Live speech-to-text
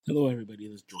Hello, everybody.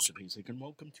 This is Joseph Hasek, and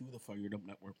welcome to the Fired Up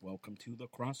Network. Welcome to the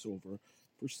crossover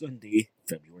for Sunday,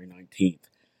 February 19th.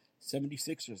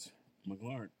 76ers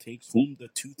McGlart takes home the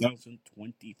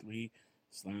 2023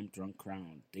 Slam Dunk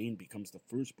Crown. Dane becomes the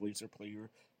first Blazer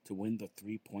player to win the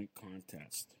three-point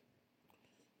contest.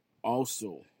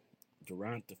 Also,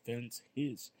 Durant defends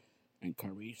his and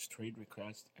Kyrie's trade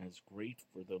request as great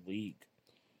for the league.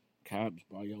 Cavs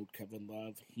buy out Kevin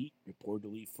Love. Heat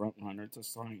reportedly frontrunner to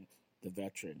sign the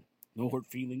veteran. No hard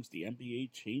feelings. The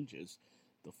NBA changes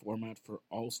the format for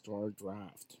All-Star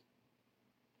Draft.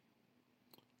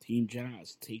 Team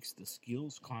Jazz takes the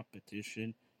skills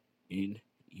competition in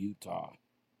Utah.